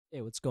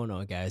Hey, what's going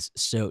on, guys?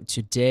 So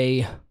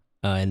today,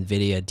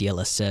 NVIDIA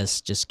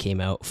DLSS just came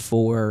out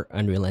for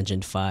Unreal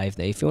Engine 5.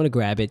 Now, if you want to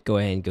grab it, go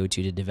ahead and go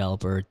to the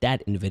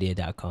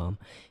developer.nvidia.com.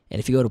 And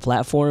if you go to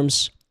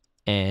platforms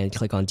and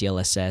click on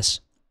DLSS,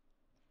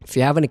 if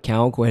you have an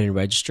account, go ahead and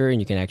register, and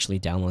you can actually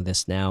download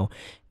this now.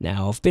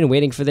 Now, I've been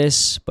waiting for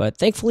this, but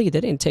thankfully, it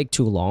didn't take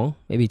too long,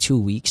 maybe 2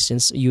 weeks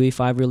since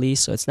UE5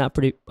 release, so it's not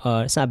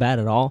bad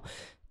at all.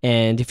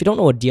 And if you don't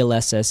know what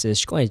DLSS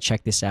is, go ahead and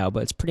check this out.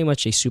 But it's pretty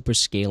much a super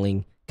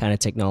scaling kind of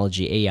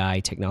technology, AI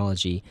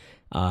technology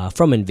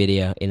from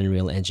NVIDIA in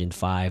Unreal Engine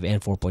 5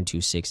 and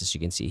 4.26, as you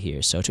can see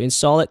here. So to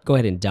install it, go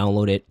ahead and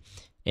download it.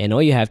 And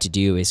all you have to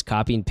do is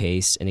copy and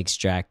paste and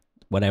extract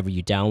whatever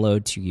you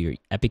download to your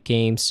Epic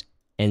Games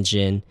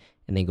engine,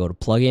 and then go to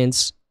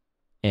plugins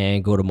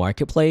and go to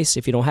Marketplace.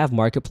 If you don't have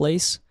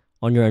Marketplace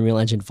on your Unreal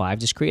Engine 5,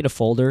 just create a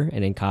folder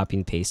and then copy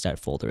and paste that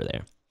folder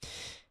there.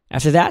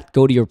 After that,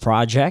 go to your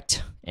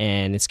project,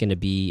 and it's going to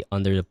be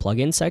under the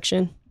plugin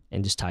section,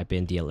 and just type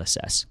in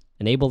DLSS.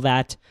 Enable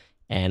that,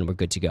 and we're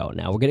good to go.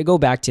 Now, we're going to go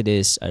back to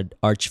this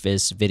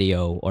ArchViz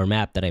video or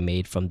map that I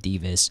made from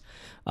DViz.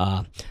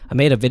 I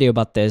made a video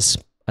about this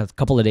a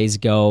couple of days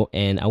ago,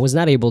 and I was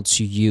not able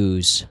to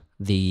use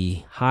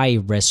the high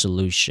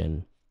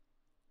resolution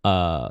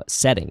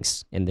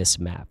settings in this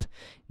map.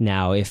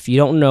 Now, if you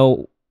don't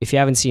know, if you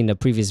haven't seen the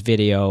previous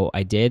video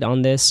I did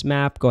on this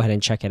map, go ahead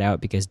and check it out,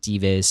 because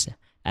DViz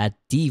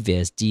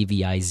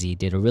DVIZ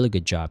did a really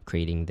good job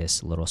creating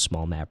this little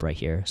small map right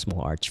here,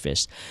 small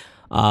ArchViz.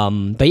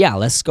 But yeah,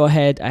 let's go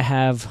ahead. I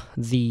have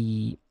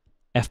the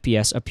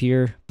FPS up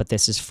here, but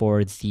this is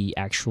for the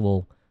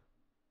actual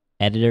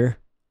editor.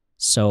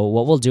 So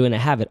what we'll do, and I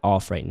have it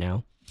off right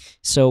now.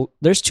 So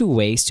there's two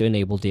ways to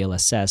enable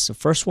DLSS. The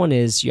first one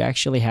is you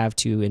actually have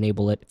to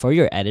enable it for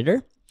your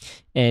editor.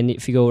 And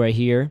if you go right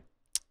here,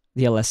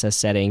 DLSS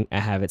setting, I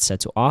have it set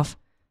to off.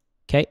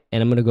 Okay,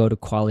 and I'm going to go to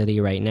quality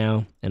right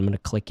now, and I'm going to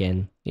click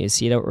in. You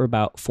see that we're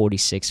about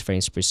 46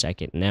 frames per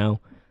second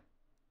now.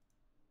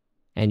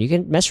 And you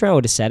can mess around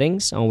with the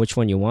settings on which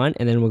one you want,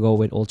 and then we'll go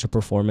with ultra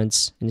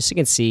performance. And as you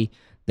can see,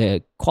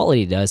 the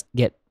quality does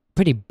get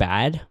pretty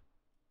bad,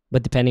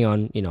 but depending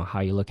on, how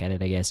you look at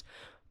it, I guess.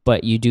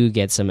 But you do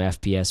get some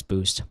FPS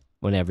boost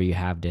whenever you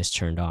have this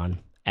turned on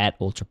at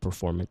ultra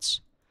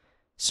performance.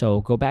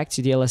 So go back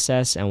to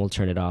DLSS, and we'll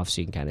turn it off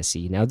so you can kind of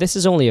see. Now, this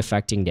is only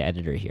affecting the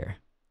editor here.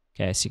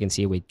 Okay, so you can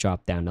see we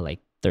dropped down to like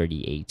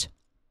 38.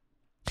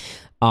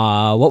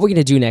 What we're going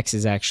to do next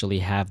is actually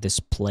have this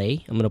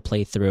play. I'm going to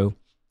play through.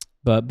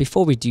 But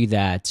before we do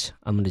that,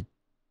 I'm going to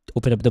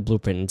open up the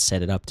blueprint and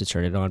set it up to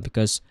turn it on,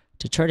 because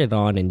to turn it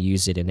on and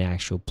use it in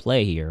actual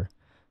play here,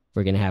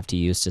 we're going to have to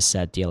use the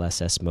set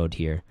DLSS mode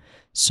here.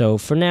 So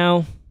for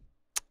now,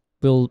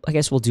 I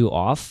guess we'll do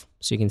off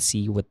so you can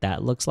see what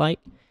that looks like,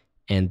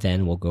 and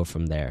then we'll go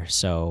from there.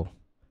 So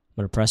I'm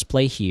going to press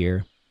play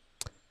here.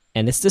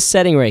 And it's this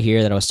setting right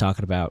here that I was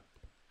talking about.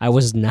 I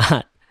was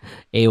not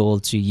able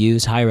to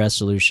use high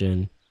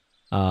resolution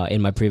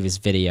in my previous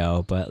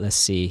video, but let's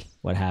see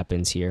what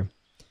happens here.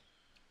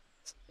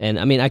 And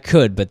I mean, I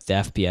could, but the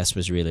FPS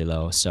was really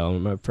low. So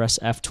I'm going to press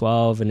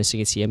F12, and as you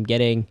can see, I'm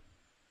getting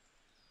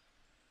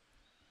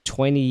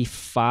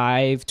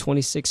 25,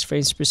 26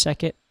 frames per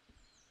second.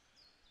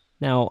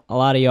 Now, a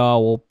lot of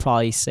y'all will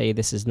probably say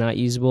this is not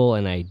usable,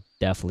 and I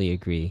definitely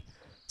agree.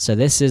 So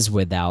this is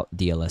without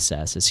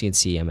DLSS. As you can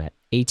see, I'm at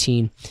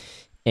 18,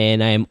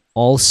 and I am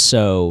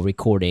also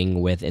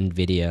recording with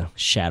NVIDIA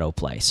Shadow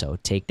Play, so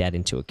take that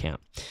into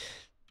account.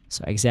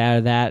 So I exit out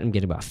of that, I'm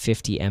getting about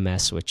 50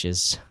 ms, which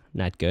is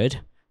not good.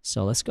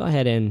 So let's go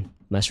ahead and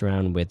mess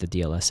around with the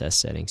DLSS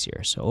settings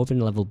here. So open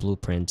level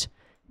blueprint.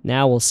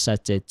 Now we'll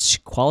set it to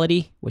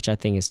quality, which I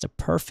think is the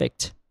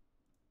perfect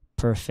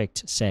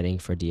setting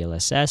for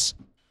DLSS,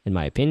 in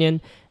my opinion.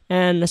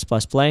 And let's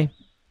press play,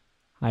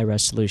 high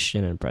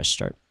resolution, and press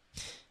start.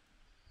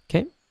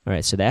 Okay. All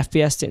right, so the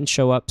FPS didn't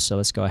show up, so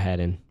let's go ahead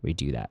and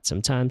redo that.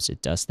 Sometimes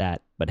it does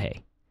that, but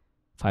hey,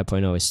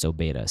 5.0 is still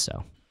beta,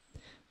 so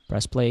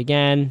press play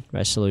again,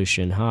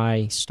 resolution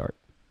high, start.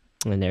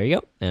 And there you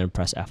go, and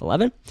press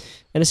F11.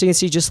 And as you can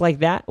see, just like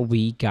that,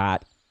 we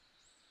got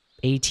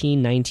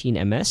 18,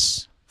 19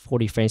 ms,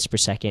 40 frames per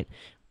second,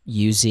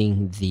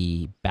 using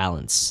the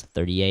balance,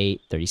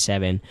 38,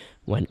 37,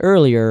 when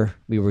earlier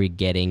we were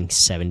getting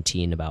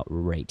 17 about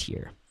right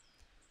here.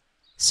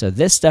 So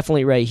this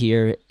definitely right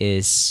here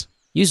is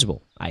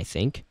usable, I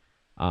think.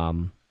 I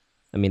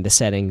mean, the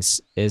settings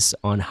is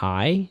on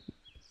high,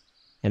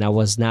 and I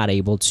was not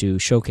able to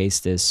showcase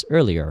this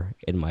earlier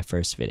in my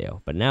first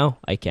video, but now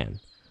I can.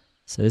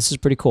 So this is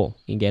pretty cool.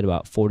 You can get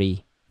about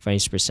 40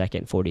 frames per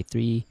second,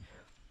 43.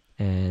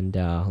 And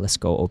let's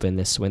go open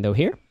this window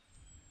here.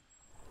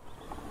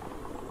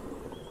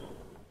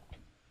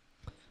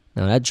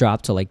 Now that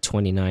dropped to like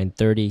 29,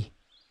 30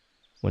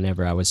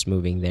 whenever I was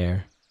moving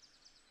there.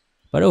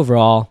 But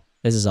overall,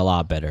 this is a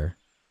lot better.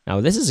 Now,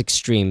 this is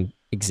extreme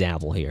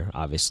example here,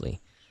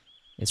 obviously.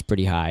 It's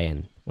pretty high,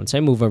 and once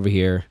I move over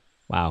here,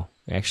 wow,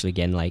 we're actually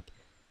getting like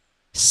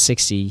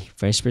 60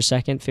 frames per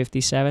second,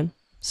 57.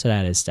 So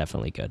that is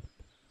definitely good.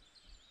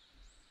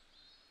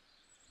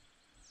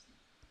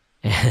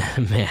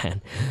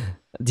 Man,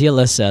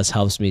 DLSS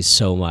helps me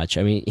so much.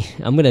 I mean,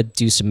 I'm gonna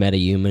do some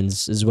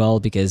metahumans as well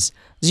because,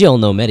 as you all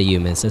know,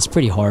 metahumans, that's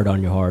pretty hard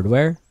on your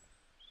hardware.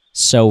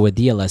 So with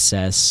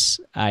DLSS,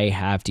 I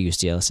have to use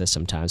DLSS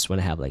sometimes when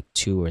I have like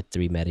 2 or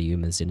 3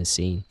 metahumans in a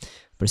scene.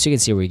 But as you can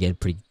see, we're getting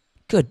pretty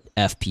good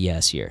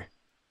FPS here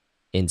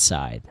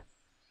inside.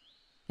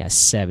 Yeah,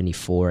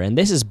 74, and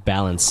this is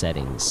balance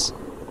settings.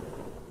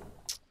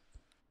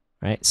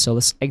 Right, so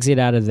let's exit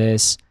out of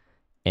this,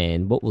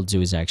 and what we'll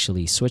do is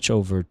actually switch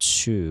over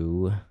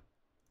to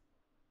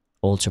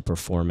Ultra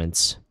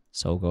Performance.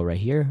 So we'll go right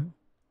here,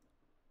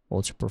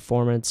 Ultra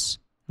Performance,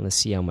 and let's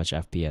see how much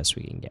FPS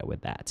we can get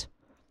with that.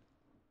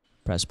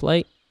 Press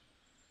play,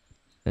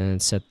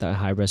 and set the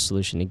high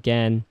resolution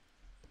again.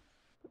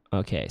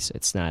 Okay, so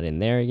it's not in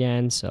there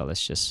again, so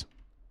let's just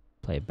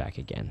play it back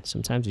again.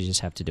 Sometimes you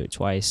just have to do it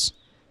twice.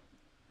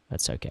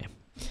 That's okay.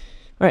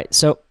 All right,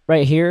 so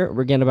right here,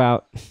 we're getting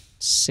about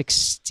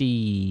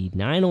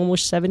 69,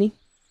 almost 70.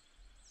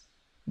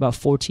 About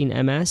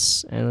 14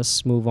 ms, and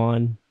let's move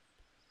on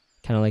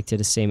kind of like to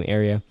the same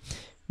area.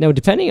 Now,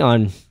 depending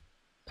on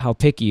how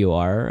picky you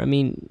are, I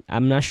mean,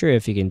 I'm not sure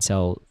if you can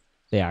tell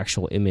the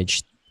actual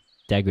image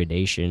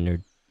degradation,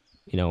 or,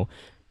 you know,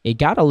 it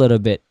got a little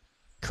bit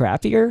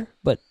crappier,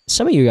 but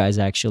some of you guys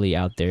actually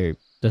out there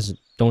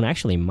don't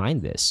actually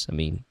mind this. I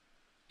mean,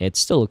 it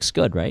still looks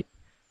good, right?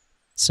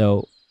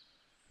 So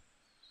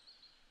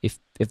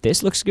if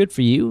this looks good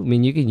for you, I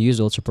mean, you can use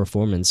Ultra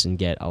Performance and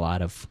get a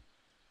lot of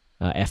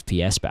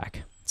FPS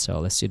back. So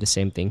let's do the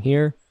same thing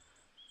here.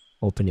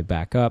 Open it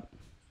back up.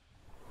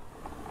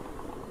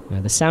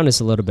 Now, the sound is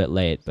a little bit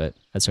late, but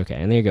that's okay.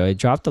 And there you go. It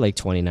dropped to like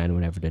 29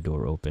 whenever the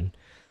door opened.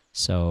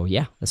 So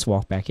yeah, let's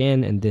walk back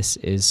in, and this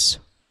is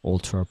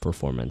Ultra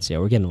Performance. Yeah,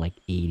 we're getting like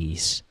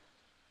 80s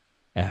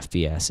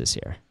FPSs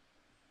here.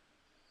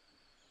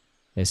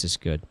 This is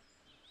good.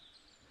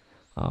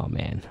 Oh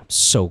man, I'm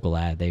so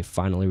glad they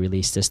finally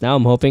released this. Now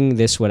I'm hoping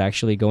this would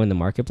actually go in the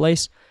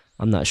marketplace.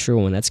 I'm not sure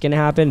when that's going to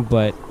happen,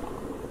 but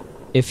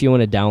if you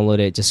want to download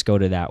it, just go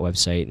to that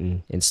website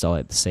and install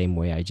it the same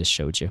way I just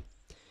showed you.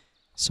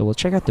 So we'll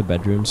check out the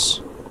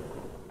bedrooms.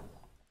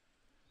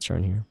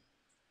 Turn here.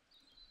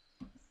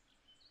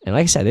 And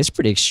like I said, it's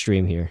pretty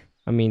extreme here.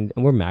 I mean,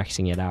 we're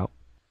maxing it out.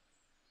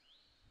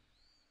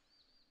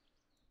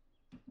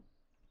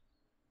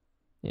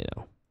 You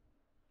know.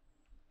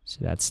 So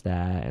that's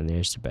that, and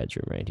there's the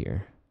bedroom right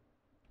here.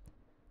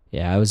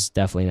 Yeah, I was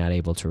definitely not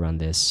able to run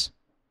this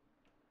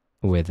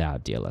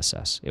without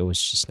DLSS. It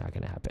was just not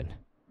going to happen.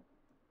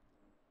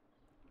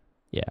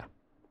 Yeah.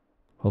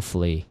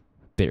 Hopefully,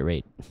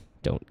 bitrate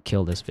don't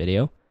kill this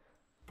video.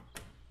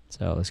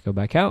 So let's go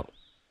back out.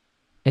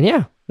 And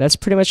yeah, that's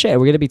pretty much it.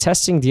 We're going to be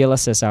testing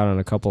DLSS out on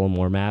a couple of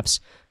more maps,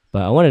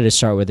 but I wanted to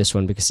start with this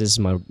one because this is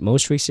my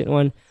most recent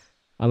one.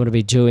 I'm going to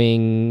be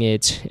doing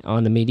it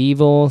on the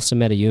medieval, some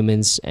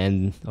metahumans,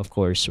 and of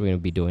course, we're going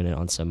to be doing it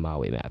on some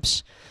Maui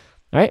maps.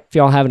 All right, if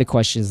y'all have any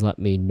questions, let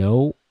me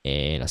know,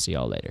 and I'll see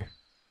y'all later.